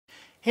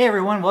Hey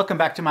everyone, welcome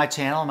back to my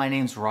channel. My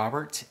name's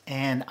Robert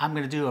and I'm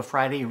going to do a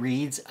Friday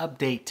Reads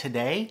update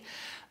today.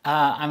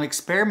 I'm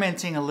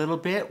experimenting a little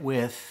bit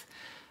with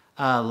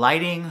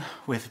lighting,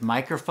 with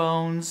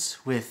microphones,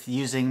 with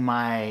using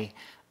my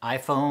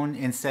iPhone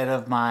instead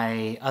of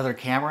my other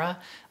camera.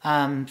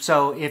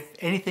 So if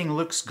anything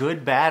looks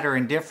good, bad, or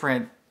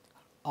indifferent,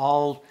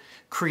 all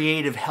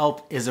creative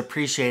help is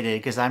appreciated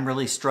because I'm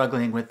really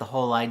struggling with the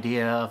whole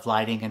idea of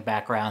lighting and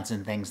backgrounds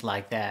and things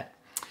like that.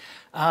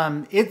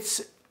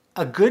 It's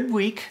a good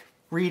week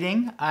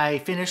reading. I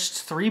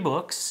finished 3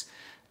 books.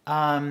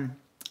 I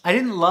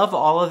didn't love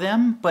all of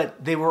them,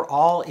 but they were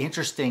all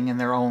interesting in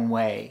their own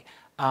way.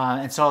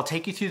 And so I'll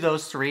take you through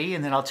those 3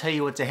 and then I'll tell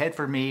you what's ahead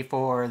for me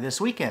for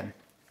this weekend.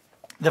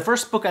 The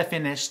first book I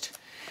finished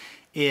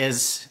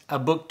is a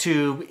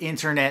booktube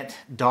internet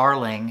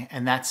darling,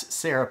 and that's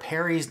Sarah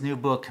Perry's new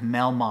book,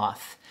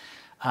 MELMOTH.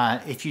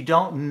 If you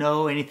don't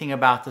know anything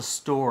about the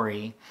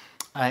story,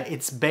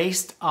 it's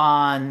based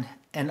on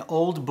an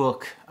old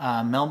book,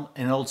 an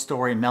old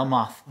story,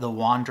 Melmoth the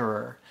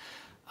Wanderer,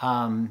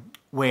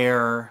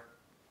 where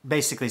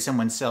basically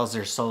someone sells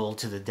their soul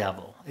to the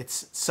devil.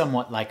 It's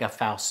somewhat like a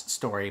Faust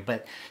story,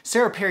 but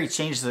Sarah Perry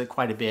changes it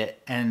quite a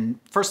bit.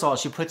 And first of all,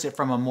 she puts it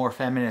from a more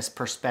feminist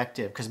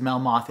perspective because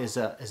Melmoth is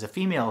a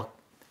female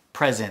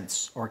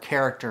presence or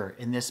character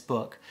in this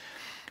book.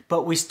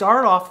 But we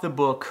start off the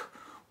book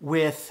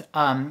with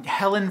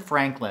Helen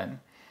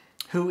Franklin,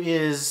 who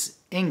is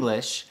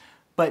English,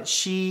 but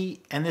she,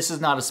 and this is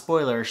not a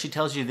spoiler, she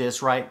tells you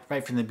this right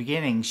from the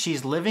beginning,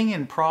 she's living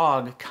in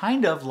Prague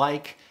kind of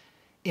like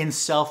in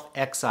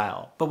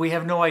self-exile, but we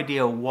have no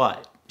idea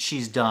what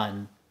she's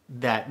done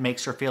that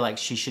makes her feel like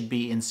she should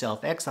be in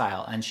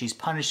self-exile, and she's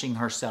punishing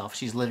herself.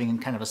 She's living in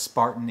kind of a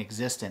Spartan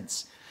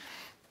existence.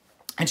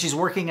 And she's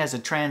working as a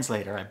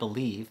translator, I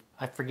believe.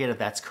 I forget if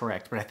that's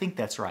correct, but I think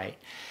that's right.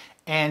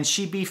 And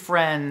she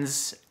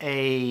befriends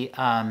a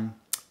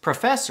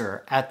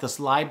professor at this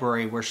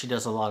library where she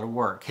does a lot of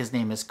work. His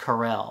name is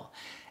Carell.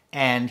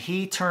 And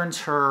he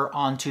turns her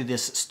onto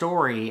this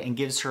story and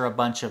gives her a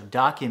bunch of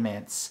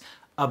documents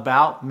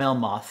about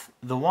Melmoth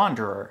the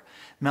Wanderer.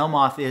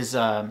 Melmoth is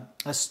a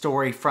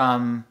story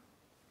from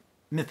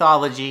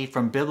mythology,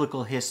 from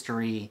biblical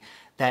history,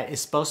 that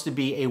is supposed to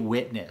be a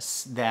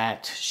witness,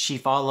 that she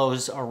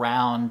follows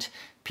around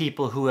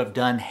people who have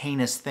done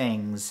heinous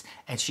things,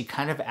 and she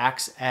kind of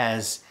acts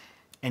as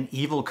an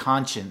evil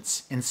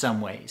conscience in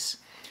some ways.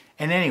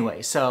 And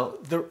anyway, so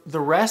the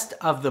rest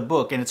of the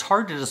book, and it's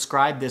hard to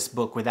describe this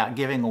book without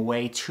giving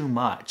away too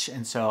much,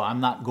 and so I'm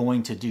not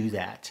going to do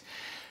that.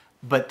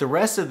 But the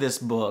rest of this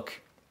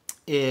book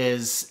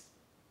is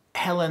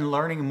Helen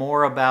learning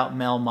more about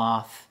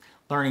Melmoth,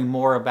 learning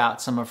more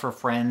about some of her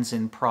friends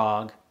in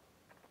Prague,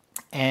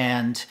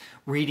 and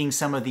reading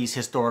some of these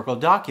historical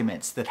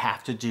documents that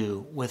have to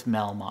do with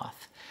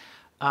Melmoth.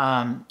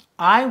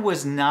 I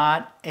was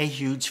not a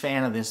huge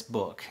fan of this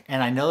book,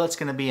 and I know that's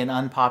going to be an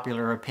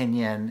unpopular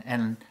opinion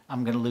and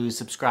I'm going to lose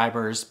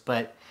subscribers,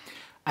 but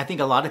I think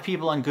a lot of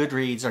people on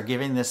Goodreads are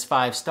giving this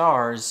 5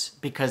 stars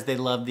because they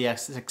love the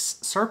Essex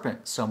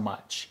Serpent so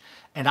much.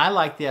 And I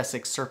like the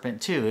Essex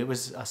Serpent too. It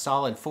was a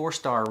solid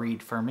 4-star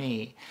read for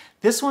me.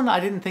 This one,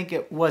 I didn't think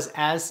it was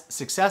as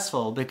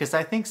successful because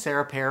I think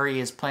Sarah Perry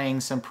is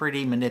playing some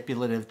pretty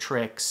manipulative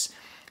tricks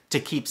to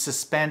keep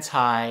suspense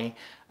high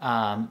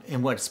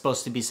in what's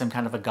supposed to be some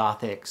kind of a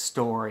gothic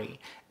story.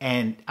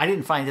 And I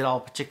didn't find it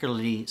all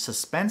particularly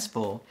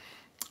suspenseful.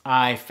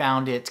 I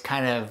found it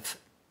kind of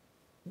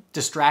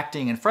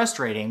distracting and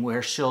frustrating,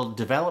 where she'll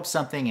develop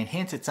something and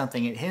hint at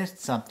something and hint at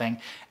something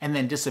and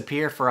then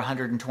disappear for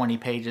 120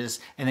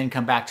 pages and then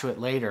come back to it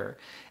later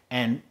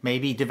and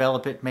maybe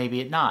develop it, maybe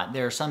it not.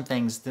 There are some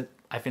things that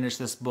I finished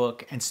this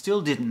book and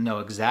still didn't know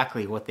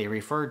exactly what they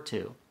referred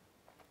to.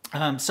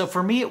 So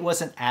for me, it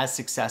wasn't as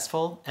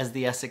successful as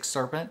the Essex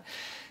Serpent.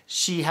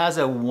 She has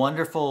a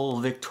wonderful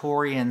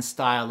Victorian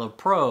style of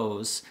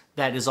prose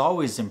that is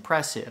always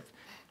impressive,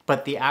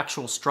 but the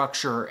actual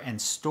structure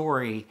and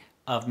story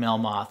of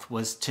Melmoth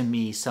was, to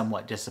me,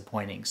 somewhat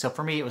disappointing. So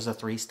for me, it was a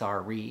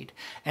 3-star read.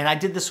 And I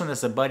did this one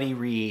as a buddy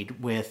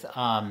read with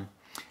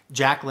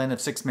Jacqueline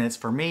of 6 Minutes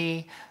for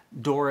Me,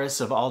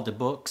 Doris of All the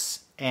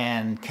Books,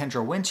 and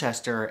Kendra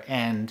Winchester,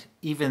 and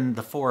even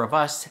the 4 of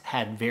us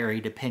had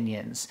varied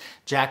opinions.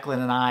 Jacqueline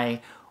and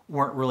I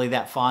weren't really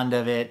that fond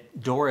of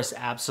it. Doris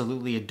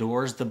absolutely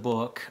adores the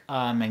book,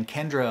 and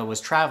Kendra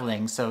was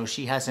traveling, so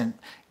she hasn't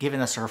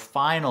given us her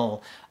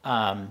final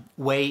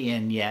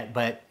weigh-in yet,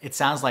 but it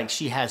sounds like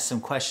she has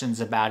some questions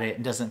about it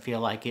and doesn't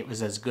feel like it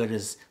was as good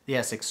as the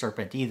Essex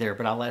Serpent either,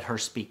 but I'll let her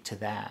speak to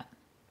that.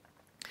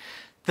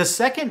 The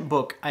second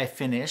book I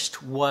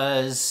finished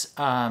was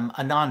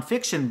a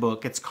nonfiction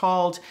book. It's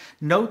called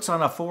Notes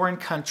on a Foreign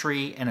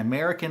Country, an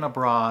American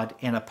Abroad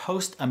in a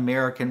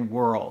Post-American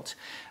World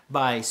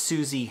by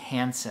Suzy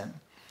Hansen.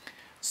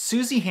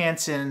 Suzy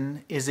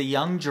Hansen is a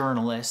young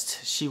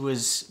journalist. She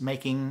was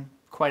making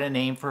quite a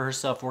name for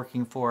herself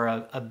working for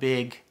a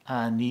big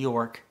New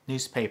York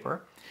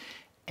newspaper.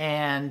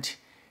 And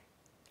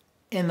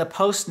in the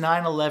post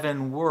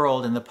 9/11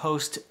 world, in the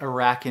post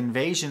Iraq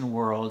invasion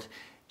world,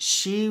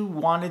 she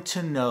wanted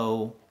to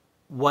know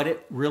what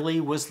it really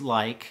was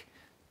like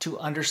to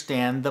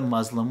understand the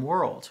Muslim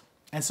world.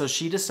 And so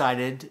she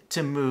decided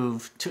to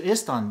move to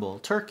Istanbul,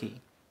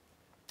 Turkey.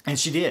 And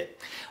she did.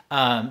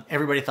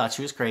 Everybody thought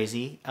she was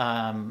crazy.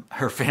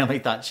 Her family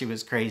thought she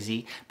was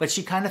crazy. But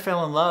she kind of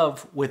fell in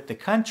love with the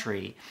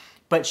country.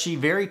 But she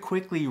very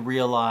quickly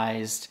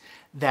realized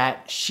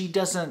that she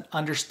doesn't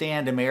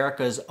understand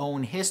America's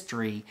own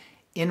history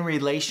in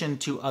relation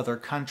to other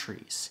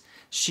countries.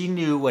 She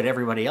knew what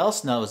everybody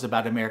else knows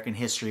about American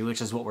history,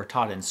 which is what we're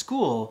taught in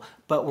school,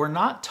 but we're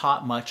not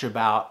taught much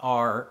about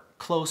our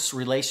close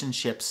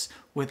relationships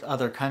with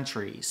other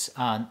countries,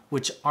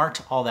 which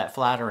aren't all that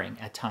flattering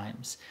at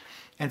times.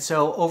 And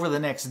so over the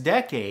next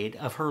decade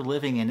of her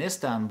living in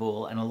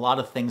Istanbul and a lot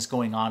of things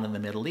going on in the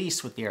Middle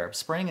East with the Arab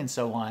Spring and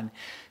so on,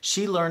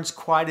 she learns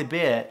quite a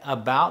bit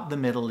about the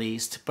Middle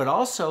East, but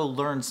also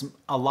learns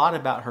a lot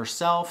about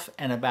herself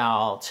and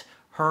about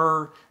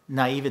her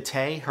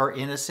naivete, her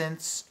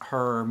innocence,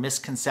 her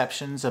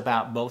misconceptions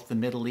about both the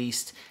Middle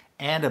East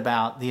and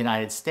about the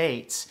United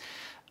States.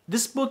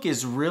 This book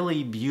is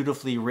really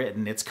beautifully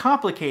written. It's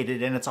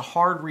complicated and it's a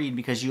hard read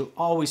because you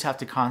always have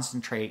to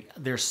concentrate.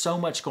 There's so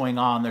much going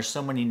on. There's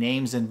so many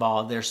names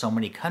involved. There's so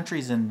many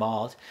countries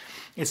involved.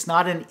 It's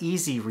not an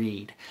easy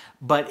read,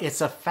 but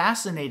it's a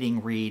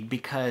fascinating read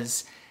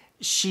because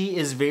she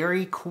is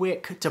very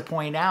quick to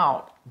point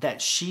out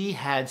that she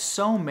had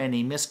so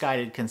many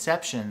misguided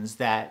conceptions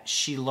that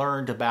she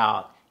learned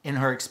about in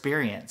her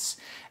experience,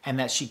 and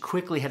that she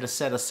quickly had to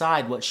set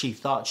aside what she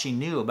thought she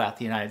knew about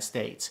the United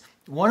States.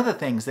 One of the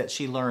things that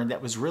she learned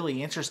that was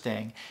really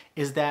interesting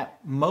is that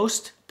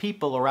most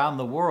people around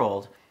the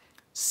world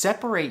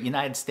separate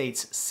United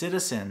States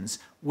citizens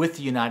with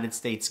the United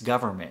States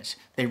government.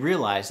 They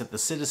realize that the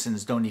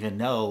citizens don't even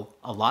know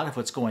a lot of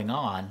what's going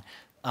on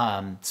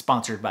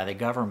sponsored by the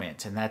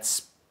government, and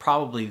that's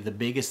probably the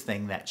biggest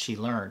thing that she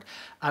learned.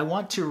 I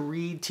want to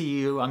read to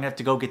you, I'm going to have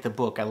to go get the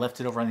book. I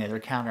left it over on the other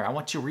counter. I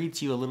want to read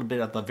to you a little bit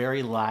of the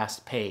very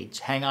last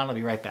page. Hang on, I'll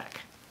be right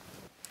back.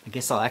 I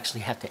guess I'll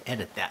actually have to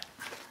edit that.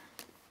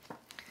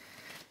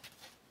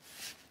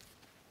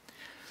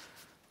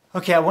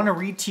 Okay, I want to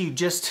read to you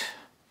just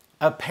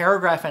a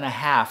paragraph and a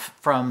half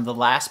from the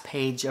last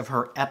page of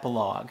her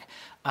epilogue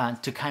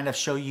to kind of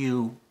show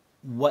you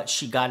what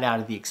she got out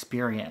of the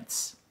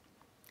experience.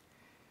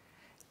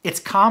 It's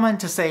common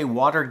to say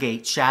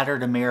Watergate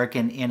shattered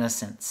American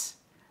innocence,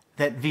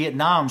 that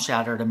Vietnam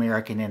shattered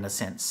American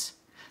innocence,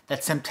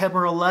 that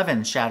September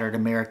 11 shattered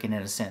American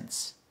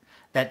innocence,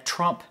 that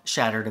Trump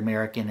shattered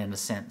American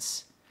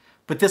innocence.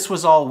 But this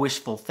was all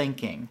wishful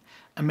thinking.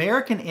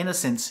 American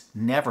innocence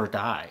never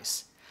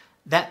dies.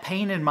 That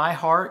pain in my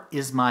heart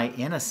is my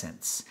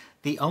innocence.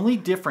 The only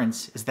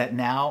difference is that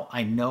now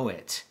I know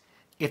it.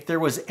 If there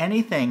was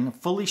anything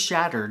fully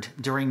shattered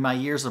during my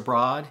years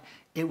abroad,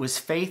 it was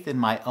faith in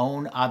my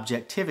own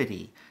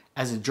objectivity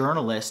as a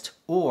journalist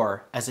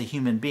or as a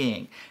human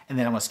being. And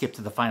then I'm going to skip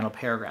to the final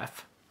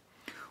paragraph.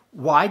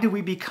 Why do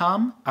we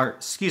become,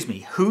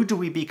 who do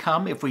we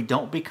become if we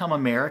don't become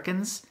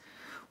Americans?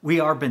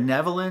 We are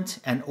benevolent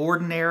and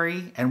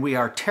ordinary, and we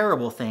are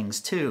terrible things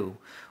too.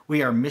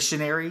 We are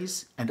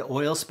missionaries and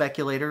oil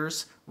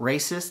speculators,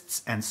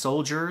 racists and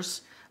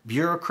soldiers,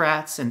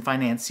 bureaucrats and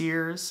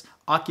financiers,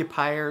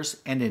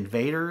 occupiers and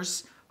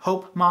invaders,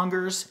 hope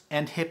mongers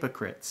and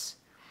hypocrites.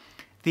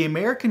 The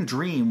American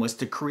dream was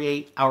to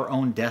create our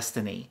own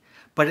destiny,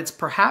 but it's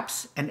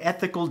perhaps an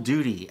ethical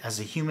duty as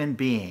a human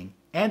being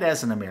and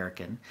as an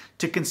American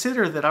to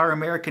consider that our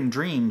American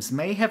dreams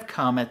may have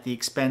come at the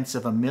expense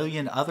of a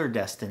million other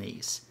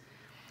destinies.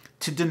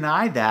 To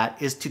deny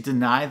that is to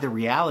deny the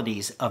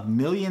realities of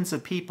millions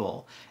of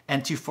people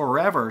and to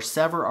forever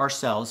sever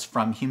ourselves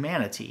from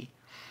humanity.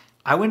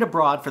 I went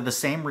abroad for the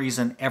same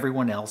reason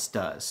everyone else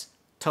does,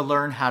 to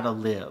learn how to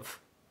live.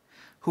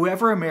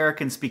 Whoever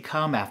Americans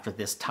become after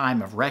this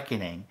time of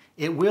reckoning,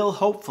 it will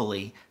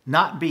hopefully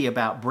not be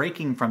about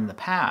breaking from the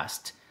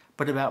past,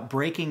 but about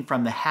breaking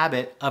from the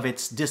habit of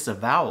its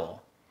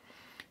disavowal.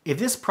 If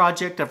this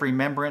project of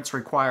remembrance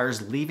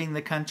requires leaving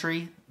the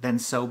country, then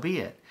so be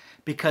it,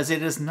 because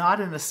it is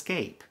not an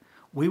escape.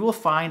 We will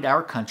find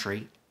our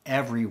country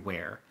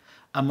everywhere,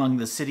 among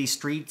the city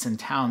streets and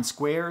town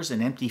squares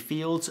and empty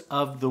fields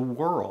of the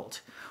world,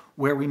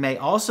 where we may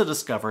also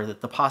discover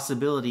that the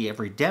possibility of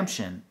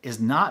redemption is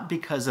not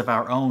because of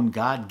our own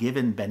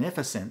God-given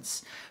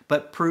beneficence,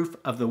 but proof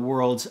of the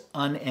world's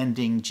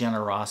unending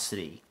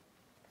generosity.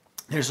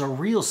 There's a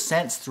real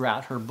sense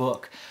throughout her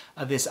book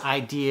of this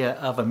idea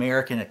of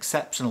American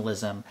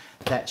exceptionalism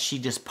that she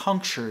just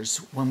punctures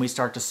when we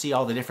start to see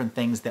all the different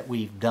things that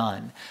we've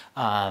done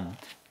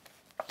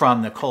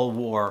from the Cold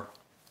War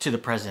to the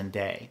present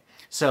day.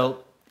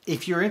 So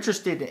if you're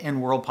interested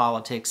in world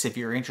politics, if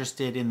you're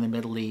interested in the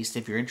Middle East,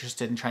 if you're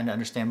interested in trying to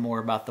understand more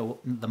about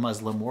the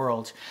Muslim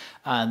world,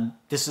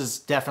 this is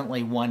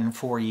definitely one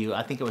for you.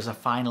 I think it was a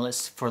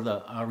finalist for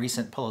the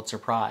recent Pulitzer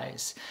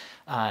Prize.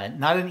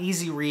 Not an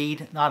easy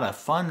read, not a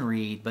fun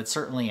read, but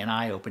certainly an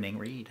eye-opening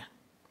read.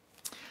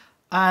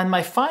 And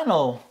my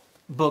final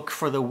book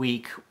for the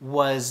week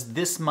was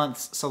this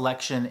month's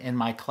selection in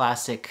my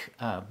classic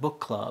book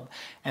club,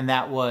 and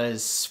that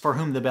was For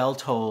Whom the Bell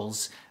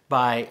Tolls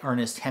by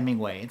Ernest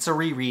Hemingway. It's a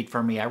reread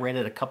for me. I read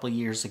it a couple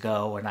years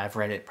ago, and I've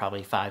read it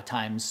probably 5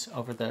 times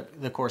over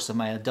the course of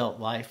my adult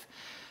life.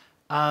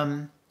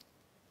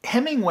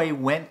 Hemingway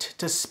went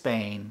to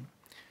Spain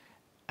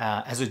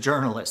as a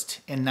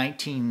journalist in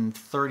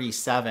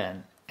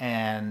 1937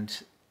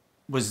 and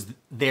was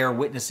there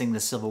witnessing the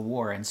Civil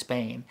War in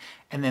Spain.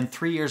 And then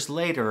 3 years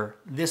later,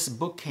 this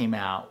book came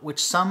out,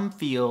 which some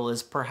feel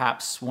is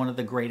perhaps one of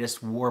the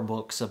greatest war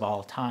books of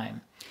all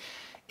time.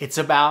 It's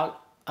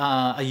about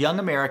a young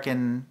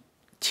American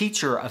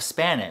teacher of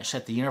Spanish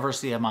at the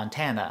University of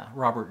Montana,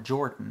 Robert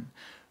Jordan,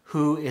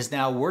 who is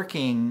now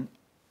working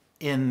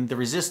in the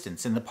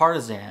resistance, in the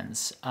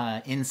partisans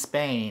in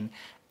Spain,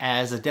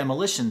 as a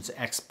demolitions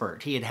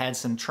expert. He had had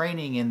some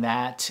training in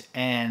that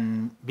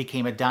and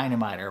became a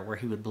dynamiter where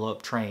he would blow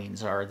up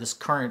trains. Or this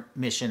current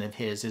mission of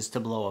his is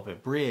to blow up a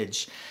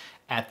bridge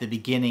at the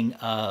beginning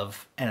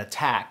of an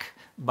attack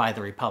by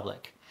the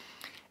Republic.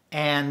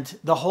 And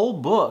the whole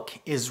book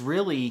is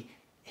really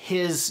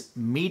his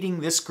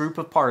meeting this group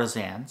of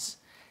partisans,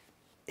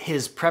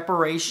 his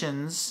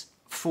preparations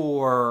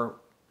for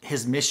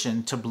his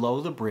mission to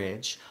blow the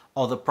bridge,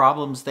 all the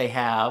problems they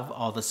have,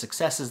 all the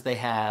successes they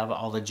have,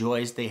 all the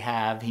joys they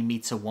have. He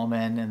meets a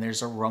woman and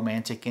there's a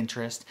romantic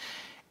interest.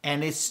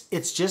 And it's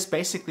just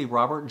basically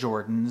Robert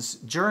Jordan's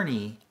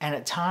journey. And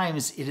at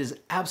times it is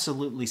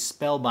absolutely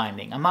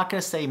spellbinding. I'm not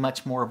going to say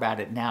much more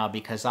about it now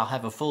because I'll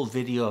have a full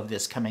video of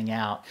this coming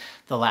out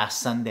the last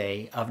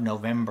Sunday of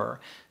November.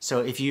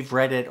 So if you've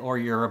read it or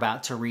you're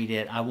about to read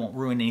it, I won't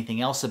ruin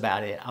anything else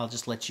about it. I'll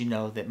just let you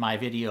know that my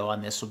video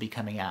on this will be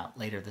coming out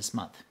later this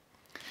month.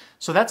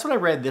 So that's what I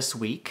read this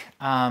week.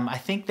 I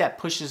think that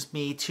pushes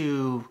me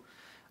to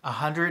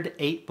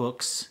 108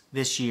 books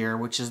this year,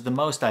 which is the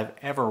most I've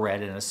ever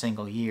read in a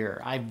single year.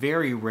 I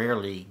very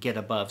rarely get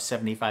above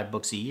 75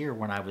 books a year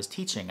when I was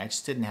teaching. I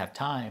just didn't have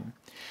time.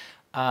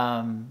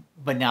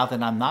 But now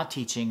that I'm not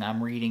teaching,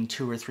 I'm reading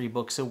 2 or 3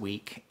 books a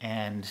week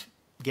and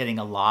getting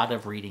a lot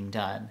of reading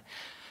done.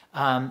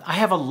 I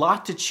have a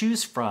lot to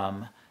choose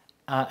from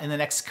in the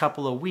next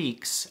couple of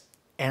weeks.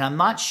 And I'm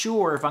not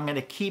sure if I'm going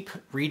to keep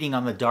reading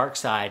on the dark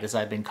side, as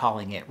I've been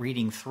calling it,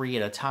 reading 3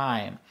 at a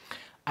time.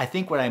 I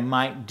think what I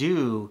might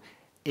do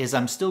is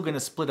I'm still going to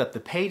split up the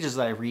pages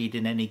I read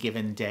in any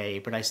given day,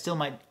 but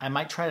I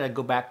might try to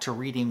go back to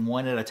reading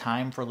 1 at a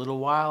time for a little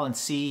while and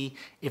see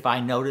if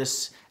I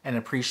notice an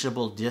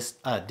appreciable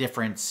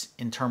difference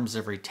in terms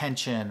of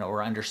retention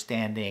or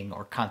understanding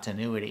or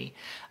continuity.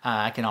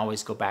 I can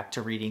always go back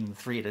to reading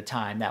 3 at a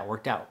time. That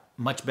worked out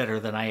much better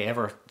than I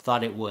ever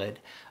thought it would.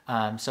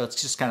 So it's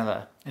just kind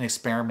of an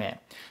experiment.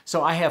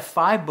 So I have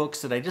 5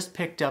 books that I just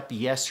picked up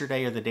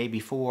yesterday or the day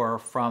before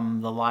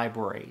from the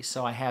library.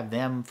 So I have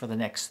them for the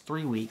next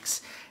 3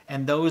 weeks.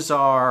 And those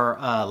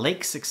are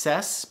Lake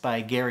Success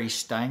by Gary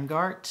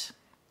Shteyngart,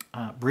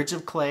 Bridge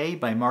of Clay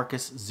by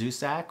Markus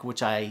Zusak,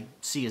 which I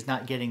see is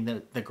not getting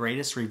the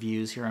greatest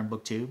reviews here on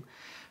BookTube,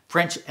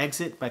 French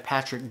Exit by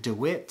Patrick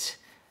deWitt,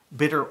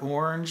 Bitter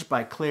Orange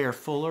by Claire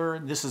Fuller.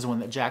 This is one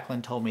that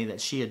Jacqueline told me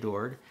that she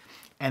adored.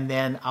 And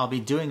then I'll be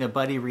doing a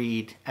buddy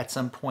read at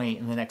some point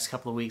in the next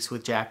couple of weeks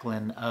with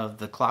Jacqueline of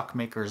The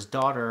Clockmaker's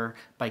Daughter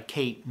by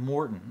Kate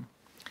Morton.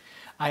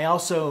 I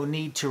also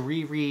need to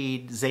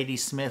reread Zadie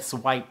Smith's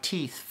White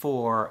Teeth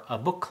for a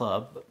book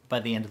club by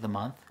the end of the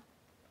month.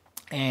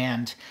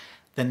 And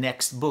the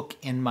next book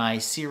in my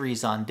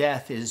series on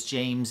death is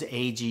James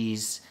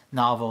Agee's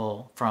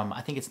novel from,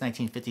 I think it's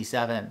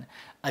 1957,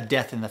 A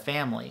Death in the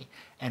Family.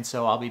 And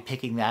so I'll be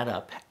picking that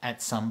up at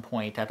some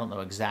point. I don't know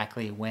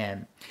exactly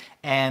when.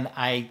 And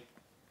I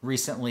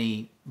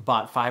recently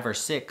bought 5 or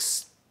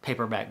 6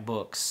 paperback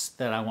books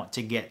that I want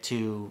to get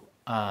to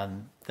that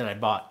I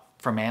bought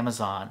from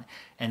Amazon.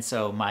 And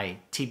so my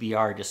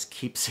TBR just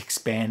keeps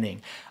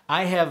expanding.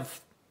 I have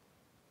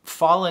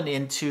fallen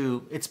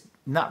into, it's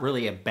not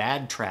really a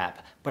bad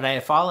trap, but I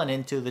have fallen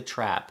into the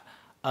trap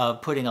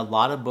of putting a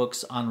lot of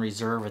books on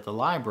reserve at the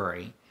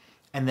library.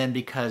 And then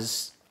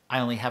because I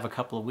only have a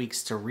couple of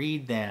weeks to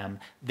read them,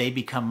 they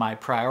become my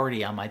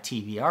priority on my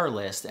TBR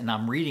list, and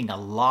I'm reading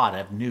a lot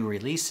of new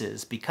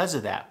releases because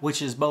of that,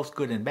 which is both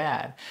good and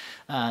bad.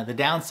 The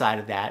downside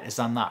of that is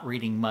I'm not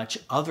reading much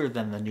other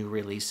than the new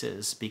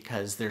releases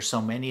because there's so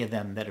many of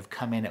them that have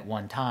come in at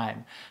one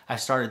time. I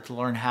started to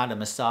learn how to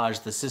massage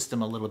the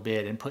system a little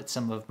bit and put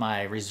some of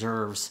my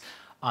reserves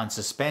on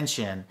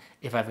suspension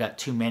if I've got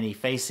too many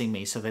facing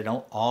me, so they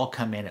don't all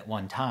come in at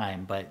one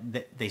time, but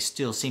they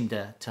still seem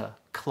to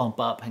clump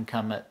up and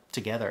come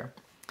together.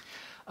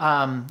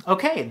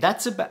 Okay,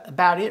 that's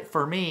about it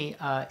for me.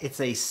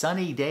 It's a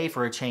sunny day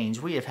for a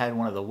change. We have had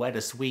one of the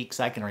wettest weeks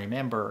I can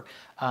remember,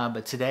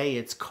 but today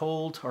it's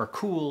cold or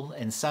cool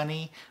and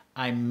sunny.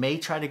 I may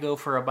try to go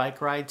for a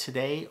bike ride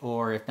today,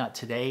 or if not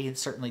today,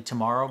 certainly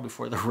tomorrow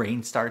before the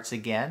rain starts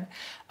again.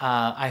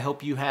 I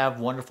hope you have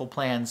wonderful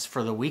plans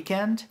for the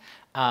weekend,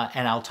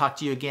 and I'll talk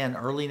to you again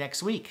early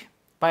next week.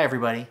 Bye,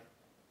 everybody.